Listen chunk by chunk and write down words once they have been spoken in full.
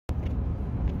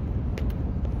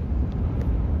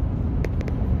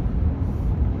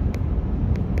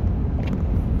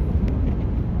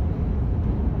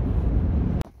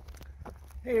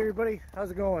everybody, how's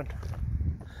it going?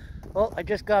 Well, I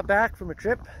just got back from a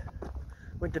trip.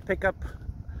 Went to pick up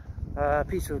a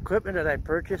piece of equipment that I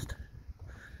purchased,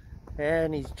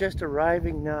 and he's just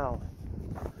arriving now.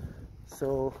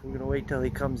 So I'm gonna wait till he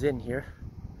comes in here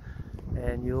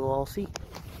and you'll all see.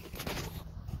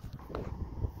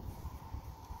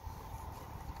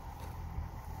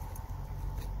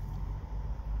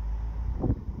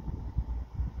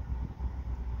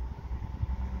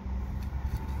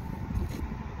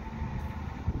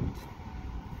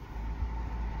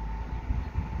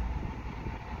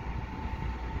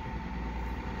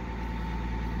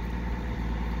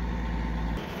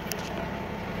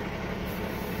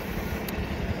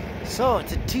 So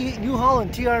it's a New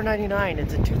Holland TR99.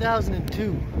 It's a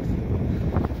 2002.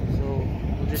 So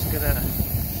we're just gonna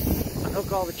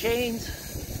unhook all the chains,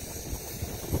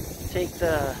 take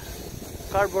the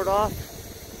cardboard off,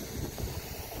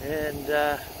 and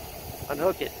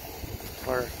unhook it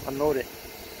or unload it.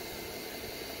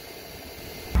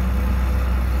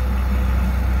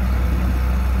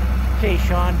 Okay,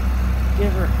 Sean,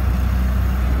 give her.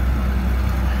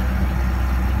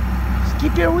 Just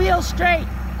keep your wheels straight.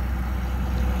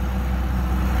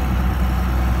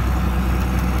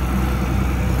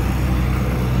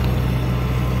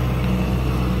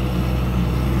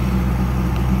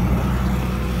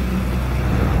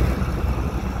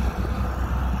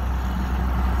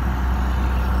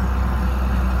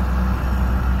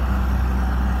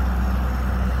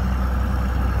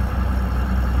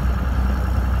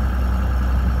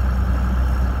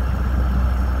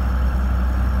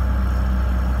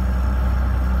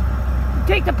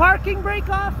 Take the parking brake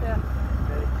off? Yeah.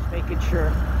 Okay, just making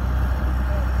sure.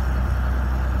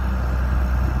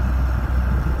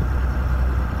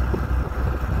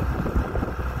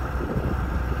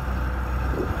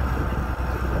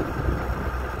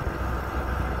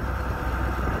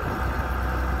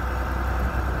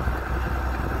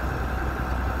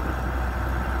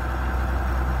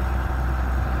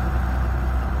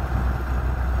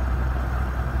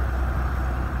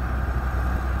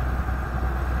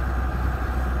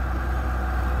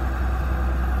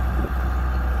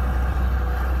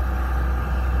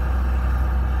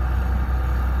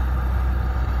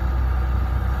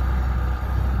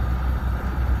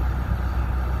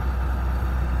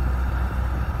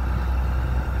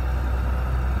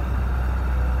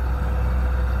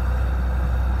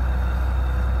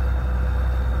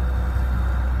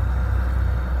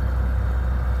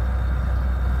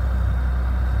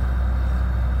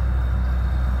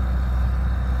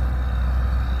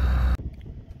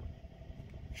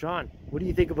 Sean, what do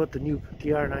you think about the new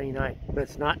TR99?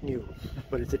 That's not new,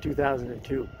 but it's a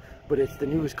 2002. But it's the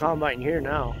newest combine here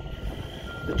now.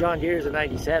 The John Deere is a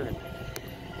 97.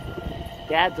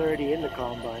 Dad's already in the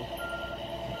combine.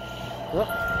 Well,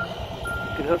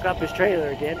 you can hook up his trailer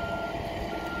again.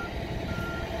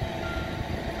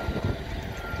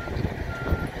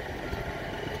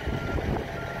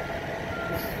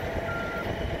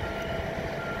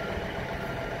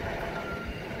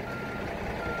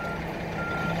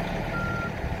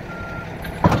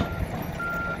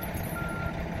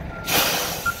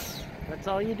 That's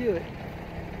all you do it.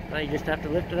 Now you just have to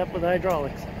lift it up with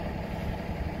hydraulics.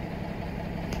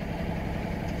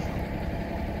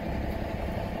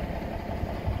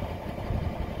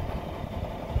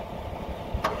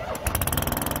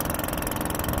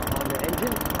 On the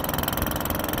engine,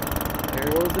 there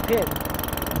goes the pin.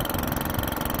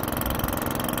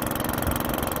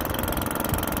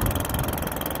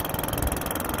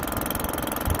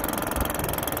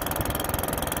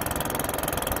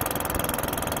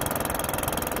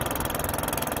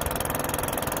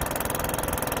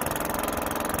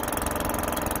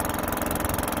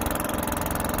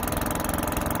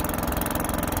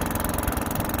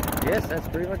 Yes, that's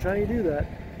pretty much how you do that.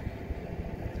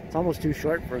 It's almost too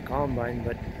short for a combine,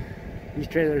 but these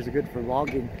trailers are good for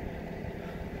logging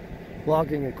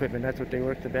equipment. That's what they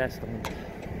work the best on.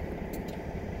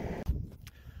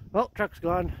 Well, truck's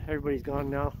gone. Everybody's gone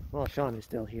now. Well, Sean is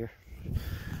still here.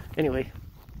 Anyway,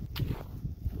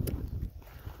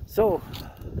 so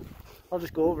I'll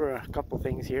just go over a couple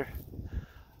things here.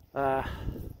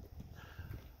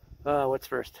 What's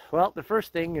first? Well, the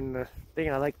first thing, and the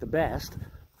thing I like the best,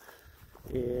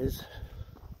 is,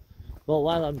 well,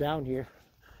 while I'm down here,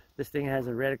 this thing has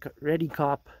a Ready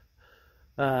Cop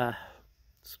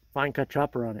fine cut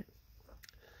chopper on it,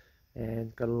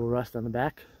 and got a little rust on the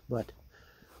back, but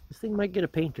this thing might get a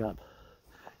paint job.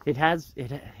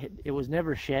 It was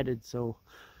never shedded, so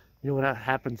you know what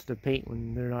happens to paint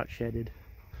when they're not shedded.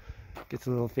 It gets a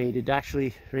little faded.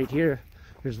 Actually, right here,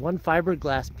 there's one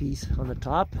fiberglass piece on the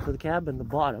top of the cab and the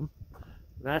bottom,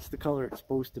 That's the color it's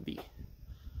supposed to be.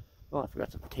 Oh, I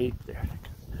forgot some tape there.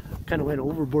 Kind of went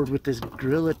overboard with this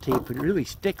Gorilla tape. It really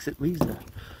sticks. It leaves a...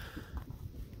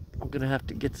 I'm gonna have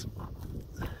to get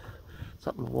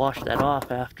something to wash that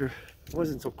off after. It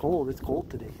wasn't so cold. It's cold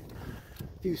today.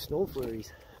 A few snow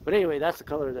flurries. But anyway, that's the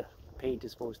color the paint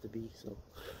is supposed to be. So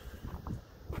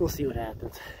we'll see what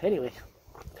happens. Anyway,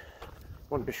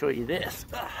 wanted to show you this.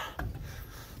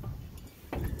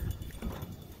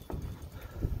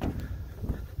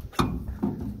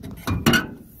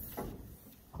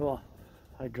 Oh,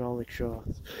 hydraulic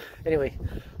shocks. Anyway,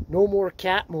 no more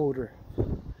cat motor.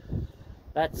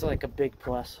 That's like a big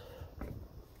plus.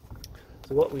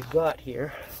 So what we've got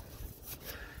here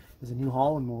is a new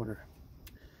Holland motor.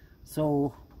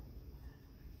 So,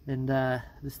 and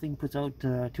this thing puts out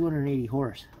 280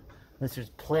 horse.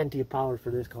 There's plenty of power for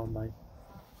this combine.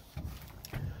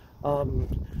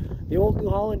 The old New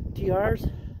Holland TRs,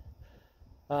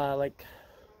 like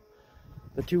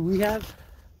the two we have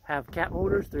cat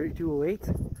motors,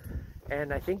 3208s,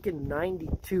 and I think in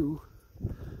 92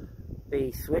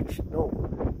 they switched, no,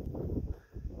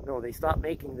 they stopped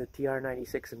making the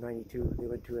TR96 in 92, they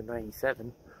went to a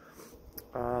 97.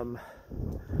 The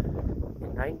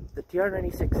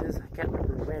TR96s, I can't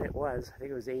remember when it was, I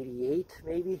think it was 88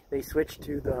 maybe, they switched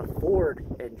to the Ford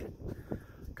engine,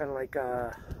 kind of like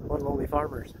One Lonely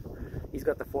Farmers. He's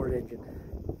got the Ford engine,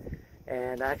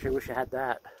 and I actually wish I had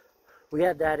that. We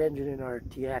had that engine in our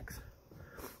TX,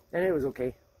 and it was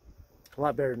okay. A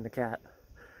lot better than the Cat.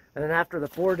 And then after the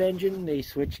Ford engine, they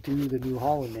switched to the New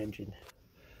Holland engine.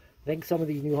 I think some of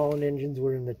these New Holland engines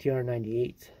were in the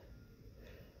TR98s.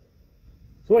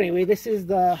 So anyway, this is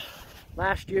the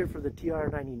last year for the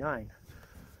TR99,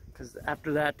 because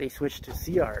after that they switched to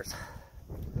CRs.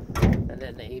 And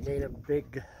then they made them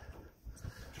big.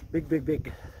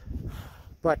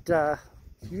 But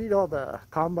you read all the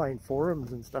combine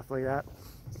forums and stuff like that,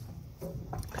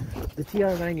 the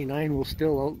TR99 will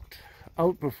still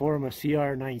outperform a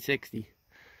CR960.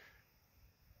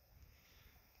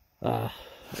 I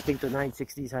think the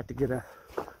 960s had to get a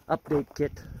update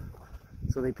kit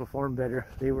so they perform better.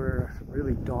 They were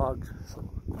really dogs, so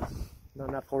not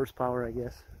enough horsepower, I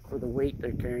guess, for the weight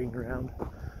they're carrying around.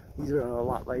 These are a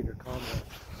lot lighter combines.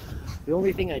 The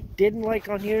only thing I didn't like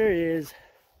on here is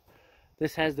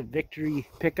this has the Victory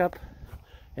pickup,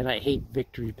 and I hate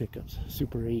Victory pickups.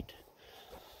 Super 8.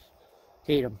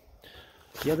 Hate them.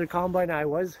 The other combine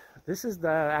this is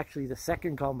actually the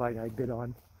second combine I bid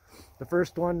on. The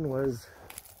first one was,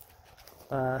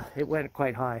 it went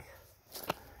quite high,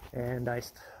 and I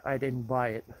didn't buy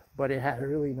it, but it had a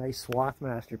really nice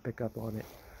Swathmaster pickup on it,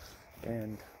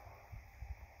 and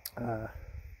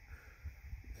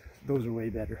those are way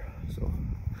better. So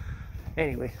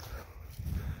anyway,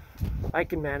 I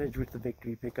can manage with the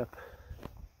Victory pickup.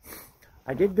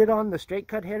 I did bid on the straight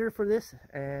cut header for this,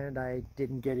 and I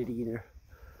didn't get it either.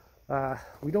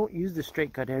 We don't use the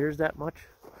straight cut headers that much.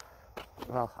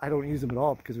 Well, I don't use them at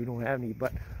all because we don't have any,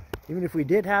 but even if we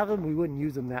did have them, we wouldn't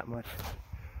use them that much.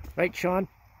 Right, Sean?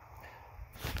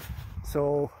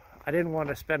 So I didn't want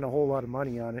to spend a whole lot of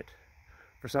money on it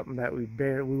for something that we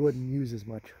wouldn't use as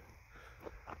much.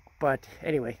 But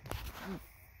anyway,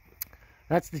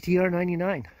 that's the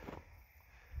TR99.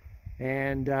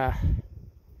 And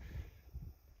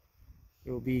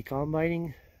we'll be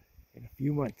combining in a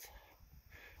few months.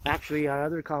 Actually, our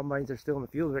other combines are still in the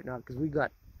field right now because we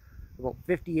got about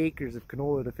 50 acres of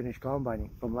canola to finish combining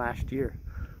from last year,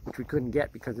 which we couldn't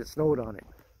get because it snowed on it.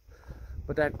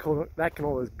 But that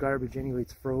canola is garbage anyway.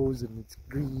 It's frozen, it's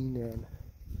green,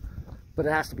 but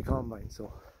it has to be combined.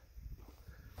 So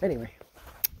anyway,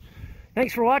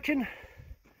 thanks for watching.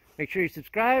 Make sure you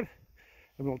subscribe,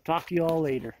 and we'll talk to you all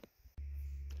later.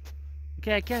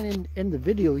 Okay, I can't end the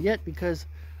video yet because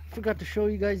I forgot to show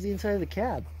you guys the inside of the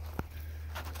cab.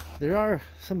 There are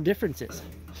some differences.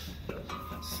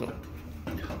 So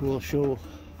we'll show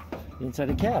the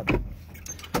inside of the cab.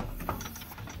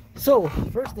 So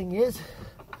first thing is,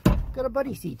 got a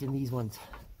buddy seat in these ones.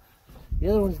 The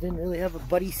other ones didn't really have a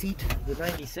buddy seat. The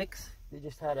 96, they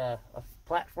just had a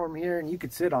platform here and you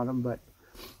could sit on them, but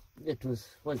it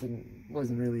wasn't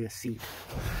really a seat.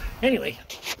 Anyway,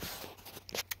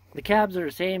 the cabs are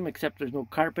the same except there's no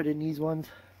carpet in these ones.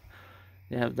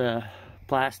 They have the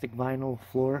plastic vinyl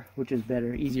floor, which is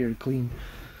better, easier to clean.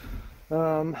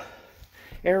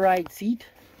 Air ride seat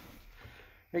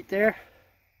right there.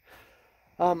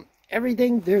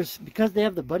 Everything because they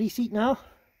have the buddy seat now,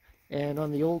 and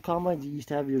on the old combines you used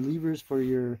to have your levers for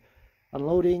your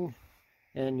unloading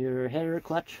and your header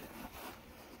clutch,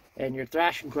 and your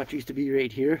thrashing clutch used to be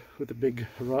right here with a big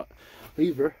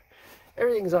lever.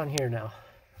 Everything's on here now.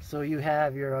 So you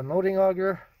have your unloading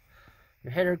auger,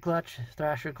 your header clutch,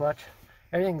 thrasher clutch.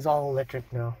 Everything's all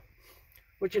electric now,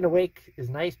 which in a way is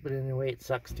nice, but in a way it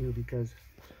sucks too, because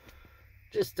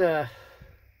just I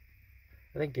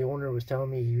think the owner was telling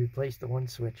me he replaced the one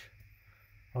switch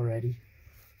already.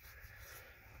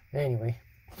 Anyway,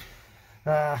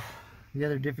 the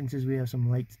other difference is we have some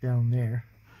lights down there.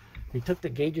 They took the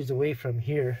gauges away from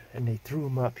here and they threw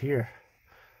them up here.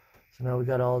 So now we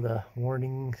got all the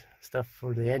warning stuff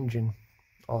for the engine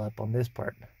all up on this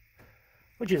part,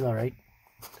 which is alright.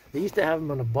 They used to have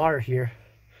them on a bar here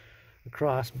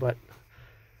across, but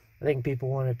I think people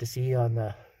wanted to see on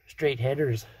the straight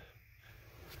headers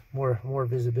more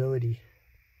visibility.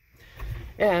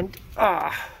 And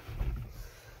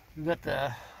we got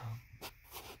the,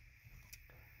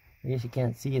 I guess you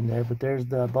can't see in there, but there's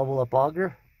the bubble up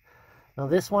auger. Now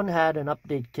this one had an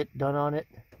update kit done on it,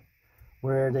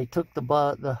 where they took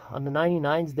on the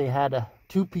 99s they had a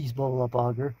 2-piece bubble up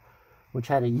auger, which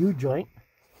had a U-joint,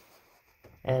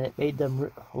 and it made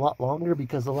them a lot longer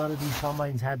because a lot of these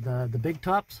combines had the big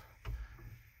tops,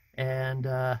 and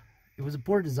it was a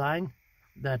poor design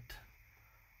that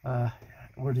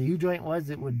where the U-joint was,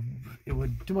 it would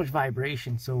too much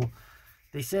vibration. So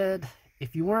they said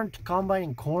if you weren't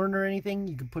combining corn or anything,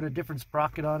 you could put a different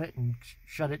sprocket on it and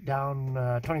shut it down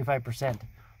 25%,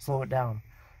 slow it down,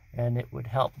 and it would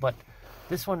help. But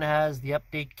this one has the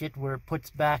update kit where it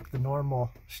puts back the normal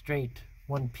straight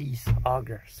 1-piece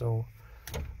auger. So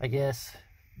I guess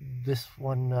this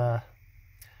one, yeah,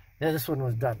 this one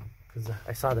was done because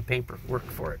I saw the paperwork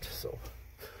for it. So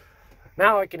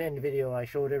now I can end the video. I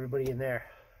showed everybody in there.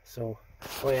 So,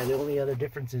 oh yeah, the only other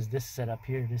difference is this setup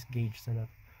here, this gauge setup,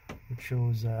 which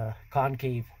shows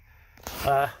concave.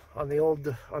 On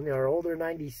our older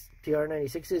 90s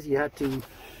TR96s, you had to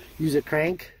use a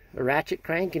crank, a ratchet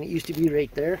crank, and it used to be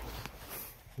right there.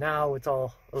 Now it's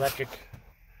all electric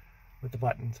with the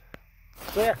buttons.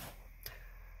 So yeah,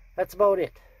 that's about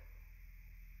it.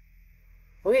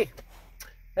 Okay,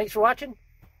 thanks for watching.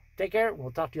 Take care.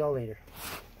 We'll talk to you all later.